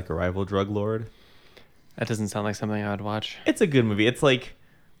kidnapped by like a rival drug lord. That doesn't sound like something I would watch. It's a good movie. It's like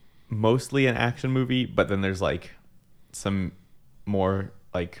mostly an action movie, but then there's like some more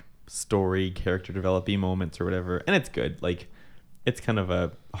like story, character developing moments or whatever, and it's good. Like, it's kind of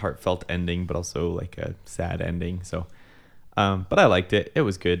a heartfelt ending, but also like a sad ending. So, but I liked it. It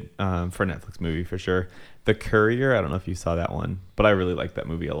was good for a Netflix movie for sure. The Courier, I don't know if you saw that one, but I really liked that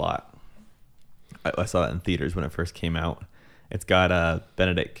movie a lot. I saw that in theaters when it first came out. It's got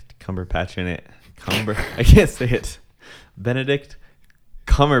Benedict Cumberbatch in it. I can't say it. Benedict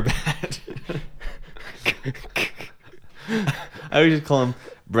Cumberbatch. I always just call him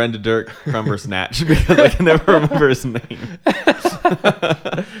Brenda Dirk Crumbersnatch because I can never remember his name.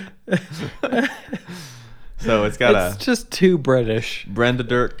 So it's just too British. Brenda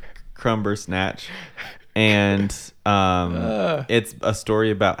Dirk Crumbersnatch, and it's a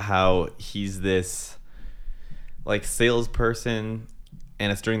story about how he's this like salesperson,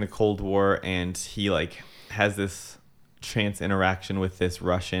 and it's during the Cold War, and he like has this chance interaction with this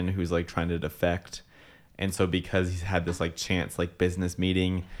Russian who's like trying to defect. And so because he's had this like chance like business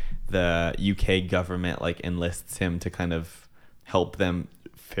meeting, the UK government like enlists him to kind of help them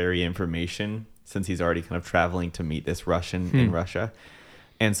ferry information since he's already kind of traveling to meet this Russian in Russia.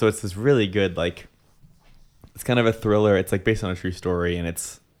 And so it's this really good, like, it's kind of a thriller. It's like based on a true story, and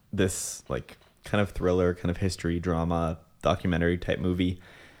it's this like kind of thriller, kind of history drama, documentary type movie.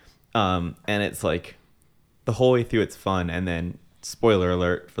 And it's like the whole way through it's fun, and then spoiler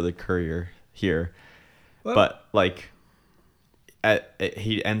alert for The Courier here. What? But like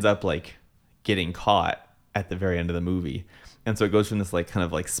he ends up like getting caught at the very end of the movie. And so it goes from this like kind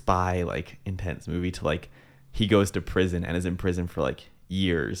of like spy, like intense movie to like he goes to prison and is in prison for like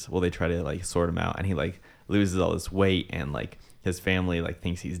years while they try to like sort him out. And he like loses all this weight, and like his family like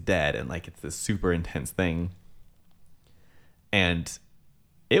thinks he's dead, and like it's this super intense thing. And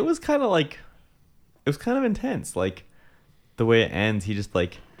it was kind of intense. Like the way it ends, he just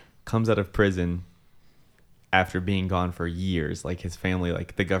like comes out of prison after being gone for years. Like his family,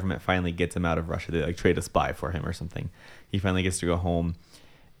 like the government finally gets him out of Russia. They like trade a spy for him or something. He finally gets to go home,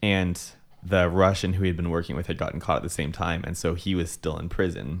 and the Russian who he had been working with had gotten caught at the same time, and so he was still in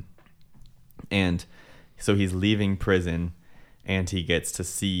prison. And so he's leaving prison, and he gets to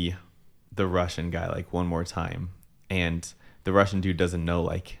see the Russian guy like one more time, and the Russian dude doesn't know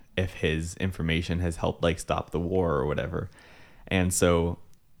like if his information has helped like stop the war or whatever. And so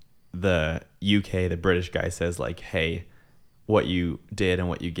the British guy says like, hey, what you did and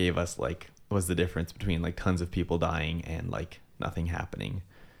what you gave us like was the difference between like tons of people dying and like nothing happening.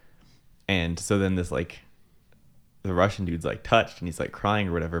 And so then this like the Russian dude's like touched, and he's like crying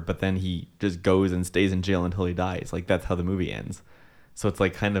or whatever, but then he just goes and stays in jail until he dies. Like that's how the movie ends. So it's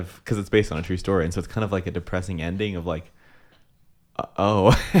like kind of, because it's based on a true story, and so it's kind of like a depressing ending of like,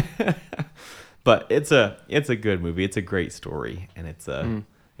 oh. But it's a good movie. It's a great story, and it's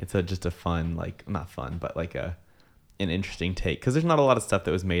just a fun, like not fun, but like an interesting take, because there's not a lot of stuff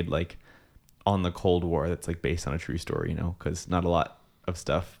that was made like on the Cold War that's like based on a true story, you know, because not a lot of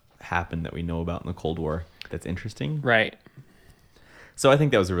stuff happened that we know about in the Cold War that's interesting. Right. So I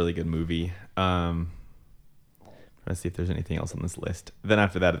think that was a really good movie. Let's see if there's anything else on this list. Then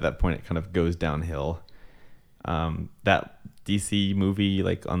after that, at that point, it kind of goes downhill. That DC movie,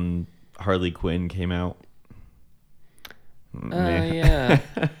 like on Harley Quinn, came out. Yeah.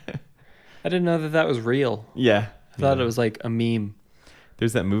 I didn't know that was real. Yeah. I thought it was like a meme.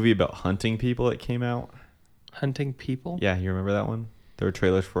 There's that movie about hunting people that came out. Hunting people? Yeah, you remember that one? There were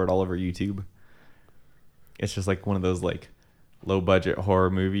trailers for it all over YouTube. It's just like one of those like low budget horror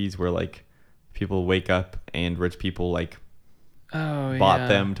movies where like people wake up and rich people like bought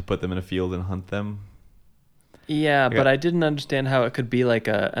them to put them in a field and hunt them. Yeah, but I didn't understand how it could be like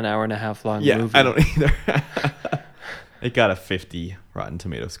an hour and a half long movie. Yeah, I don't either. It got a 50 Rotten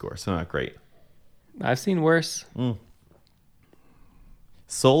Tomato score, so not great. I've seen worse.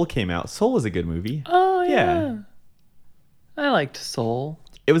 Soul came out. Soul was a good movie. Oh, yeah. I liked Soul.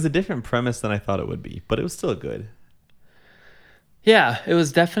 It was a different premise than I thought it would be, but it was still good. Yeah, it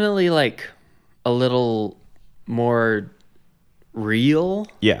was definitely like a little more real.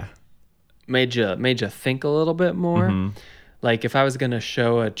 Yeah. Made you think a little bit more. Mm-hmm. Like if I was going to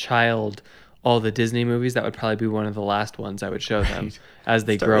show a child all the Disney movies, that would probably be one of the last ones I would show them as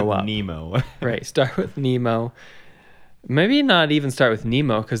they grow up. Nemo. Right. Start with Nemo. Maybe not even start with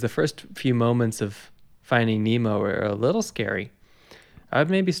Nemo, because the first few moments of Finding Nemo are a little scary. I would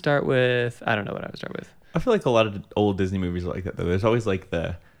maybe start with, I don't know what I would start with. I feel like a lot of old Disney movies are like that, though. There's always like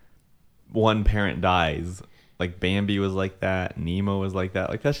the one parent dies. Like Bambi was like that. Nemo was like that.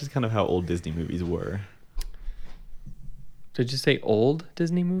 Like that's just kind of how old Disney movies were. Did you say old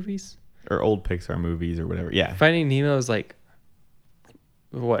Disney movies? Or old Pixar movies or whatever. Yeah. Finding Nemo is like,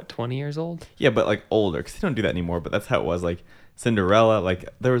 what, 20 years old? Yeah, but like older, because they don't do that anymore. But that's how it was. Like Cinderella, like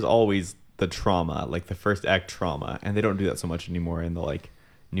there was always the trauma, like the first act trauma. And they don't do that so much anymore in the like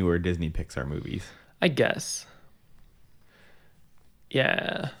newer Disney Pixar movies. I guess.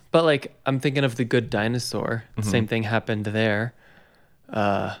 Yeah. But like, I'm thinking of The Good Dinosaur. Mm-hmm. Same thing happened there.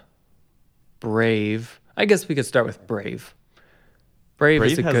 Brave. I guess we could start with Brave. Brave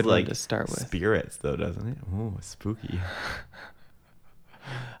is a good one to start with. Spirits, though, doesn't it? Oh, spooky.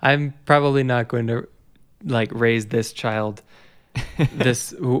 I'm probably not going to like raise this child.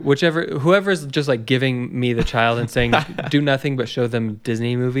 Whoever's just like giving me the child and saying do nothing but show them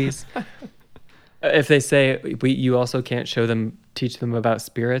Disney movies. If they say you also can't teach them about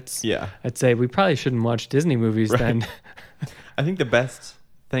spirits, yeah, I'd say we probably shouldn't watch Disney movies then. I think the best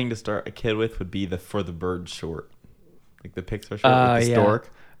thing to start a kid with would be the For the Birds short, like the Pixar short with the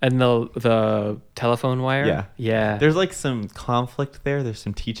stork. And the telephone wire. Yeah. There's like some conflict there. There's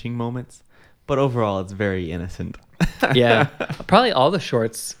some teaching moments, but overall it's very innocent. Yeah, probably all the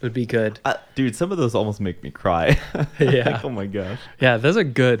shorts would be good. Dude, some of those almost make me cry. Yeah. Like, oh my gosh. Yeah, those are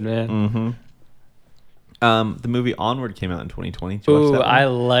good, man. Mm-hmm. The movie Onward came out in 2020. Did you watch that one? I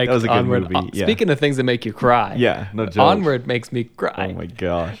liked that was a good Onward. Movie. Yeah. Speaking of things that make you cry. Yeah, no joke. Onward makes me cry. Oh my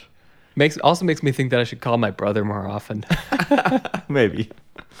gosh. Also makes me think that I should call my brother more often. Maybe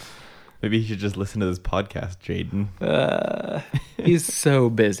you should just listen to this podcast, Jaden. He's so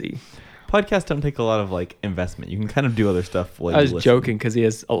busy. Podcasts don't take a lot of like investment. You can kind of do other stuff. While I was joking because he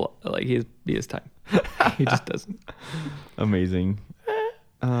has he has time. He just doesn't. Amazing.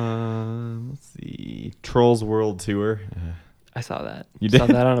 Let's see. Trolls World Tour. I saw that. You Saw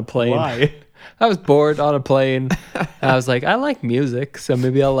did? that on a plane. Why? I was bored on a plane. I was like, I like music, so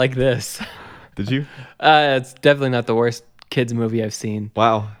maybe I'll like this. Did you? It's definitely not the worst kids movie I've seen.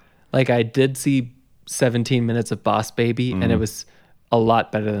 Wow. Like, I did see 17 minutes of Boss Baby, and it was a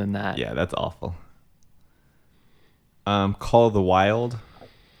lot better than that. Yeah, that's awful. Call of the Wild.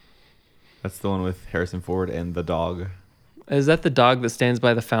 That's the one with Harrison Ford and the dog. Is that the dog that stands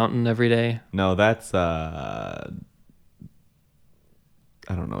by the fountain every day? No, that's I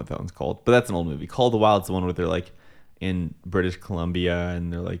don't know what that one's called, but that's an old movie. Call of the Wild's the one where they're like in British Columbia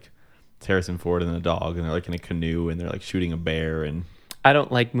and they're like it's Harrison Ford and the dog and they're like in a canoe and they're like shooting a bear and I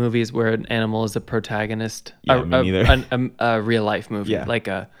don't like movies where an animal is a protagonist. Yeah, me neither. A real life movie, Yeah. like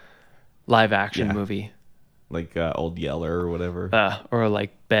a live action Yeah. movie. like Old Yeller or whatever. Or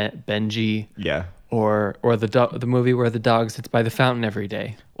like Benji, Yeah. or the movie where the dog sits by the fountain every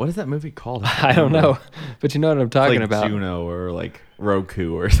day. What is that movie called? I don't know, but you know what I'm It's talking like about. Juno or like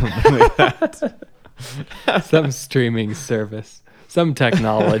Roku or something like that. Some streaming service, some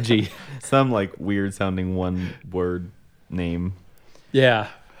technology. Some like weird sounding one word name. Yeah.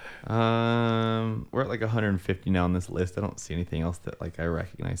 We're at like 150 now on this list. I don't see anything else that like I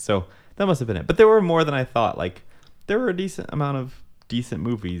recognize. So that must have been it. But there were more than I thought. Like there were a decent amount of decent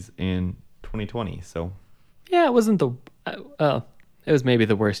movies in 2020. So Yeah, it wasn't the. It was maybe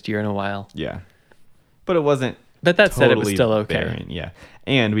the worst year in a while. yeah, but it wasn't. But that said, it was totally still okay. barren, yeah,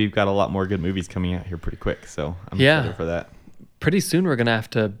 and we've got a lot more good movies coming out here pretty quick. So I'm Yeah. excited for that. Pretty soon we're gonna have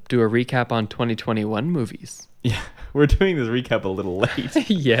to do a recap on 2021 movies. Yeah, we're doing this recap a little late.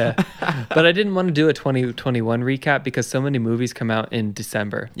 Yeah, but I didn't want to do a 2021 recap because so many movies come out in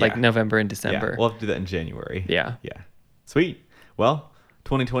December, like Yeah. November and Yeah, December. we'll have to do that in January. Yeah. Sweet. Well,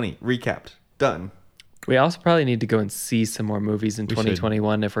 2020 recapped, done. We also probably need to go and see some more movies in We should.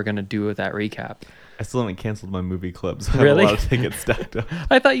 2021 if we're gonna do that recap. I still haven't canceled my movie club, so I Really? have a lot of tickets stacked up.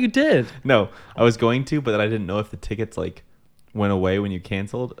 I thought you did. No, I was going to, but I didn't know if the tickets like went away when you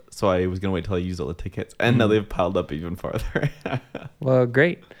canceled, so I was gonna wait till I used all the tickets, and now they've piled up even farther. Well,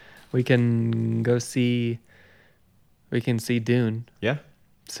 great. We can go see. We can see Dune Yeah,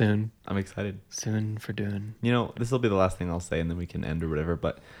 soon. I'm excited. Soon for Dune. You know, this will be the last thing I'll say, and then we can end or whatever.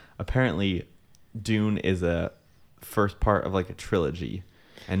 But apparently, Dune is a first part of like a trilogy,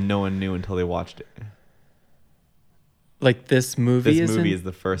 and no one knew until they watched it. Like this movie This movie in- is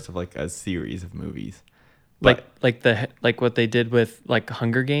the first of like a series of movies. like what they did with like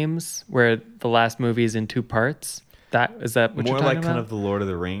Hunger Games, where the last movie is in two parts. Is that what More you're talking like about? kind of the Lord of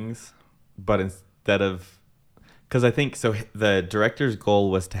the Rings, but instead of, because I think so, the director's goal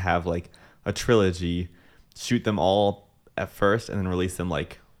was to have like a trilogy, shoot them all at first, and then release them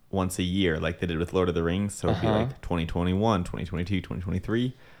like once a year, like they did with Lord of the Rings. So it'd be like 2021, 2022,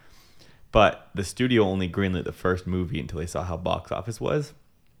 2023. But the studio only greenlit the first movie until they saw how box office was.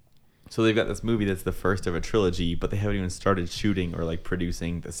 So they've got this movie that's the first of a trilogy, but they haven't even started shooting or like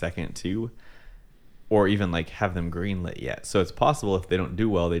producing the second two, or even like have them greenlit yet. So it's possible if they don't do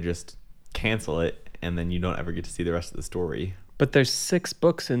well, they just cancel it, and then you don't ever get to see the rest of the story. But there's 6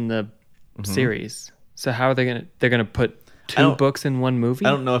 books in the Mhm. series. So how are they're gonna put I 2 don't- books in one movie? I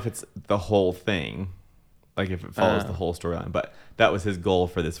don't know if it's the whole thing, like if it follows the whole storyline, but that was his goal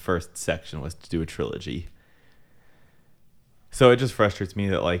for this first section, was to do a trilogy. So it just frustrates me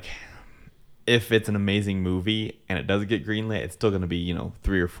that like, if it's an amazing movie and it does get greenlit, it's still going to be,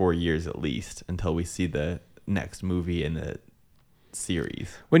 3 or 4 years at least until we see the next movie in the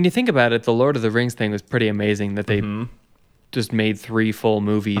series. When you think about it, the Lord of the Rings thing was pretty amazing that they Mhm. just made 3 full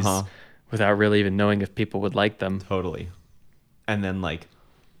movies Uh-huh. without really even knowing if people would like them. Totally. And then like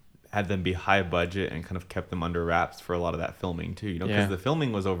had them be high budget and kind of kept them under wraps for a lot of that filming too, because Yeah. the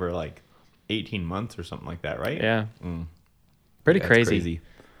filming was over like 18 months or something like that, right? Yeah. Mm. Pretty Yeah, it's crazy.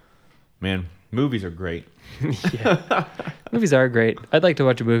 Man, movies are great. Yeah. Movies are great. I'd like to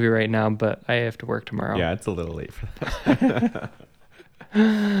watch a movie right now, but I have to work tomorrow. Yeah, it's a little late for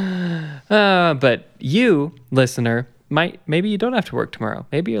that. But you, listener, maybe you don't have to work tomorrow.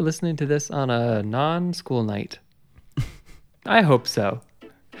 Maybe you're listening to this on a non-school night. I hope so.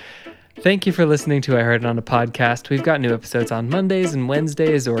 Thank you for listening to I Heard It on a Podcast. We've got new episodes on Mondays and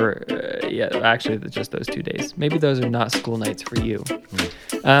Wednesdays, or actually just those 2 days. Maybe those are not school nights for you.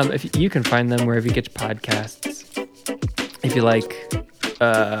 If you can find them wherever you get your podcasts. If you like,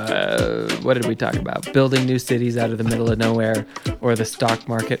 what did we talk about? Building new cities out of the middle of nowhere, or the stock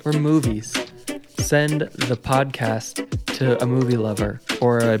market, or movies. Send the podcast to a movie lover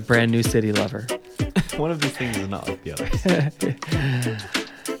or a brand new city lover. One of these things is not like the others.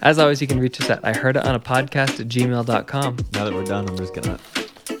 As always, you can reach us at ihearditonapodcast@gmail.com. Now that we're done, I'm just gonna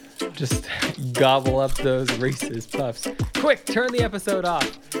Just gobble up those Reese's Puffs. Quick, turn the episode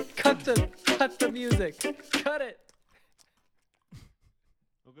off. Cut the music. Cut it.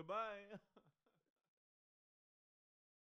 Well, goodbye.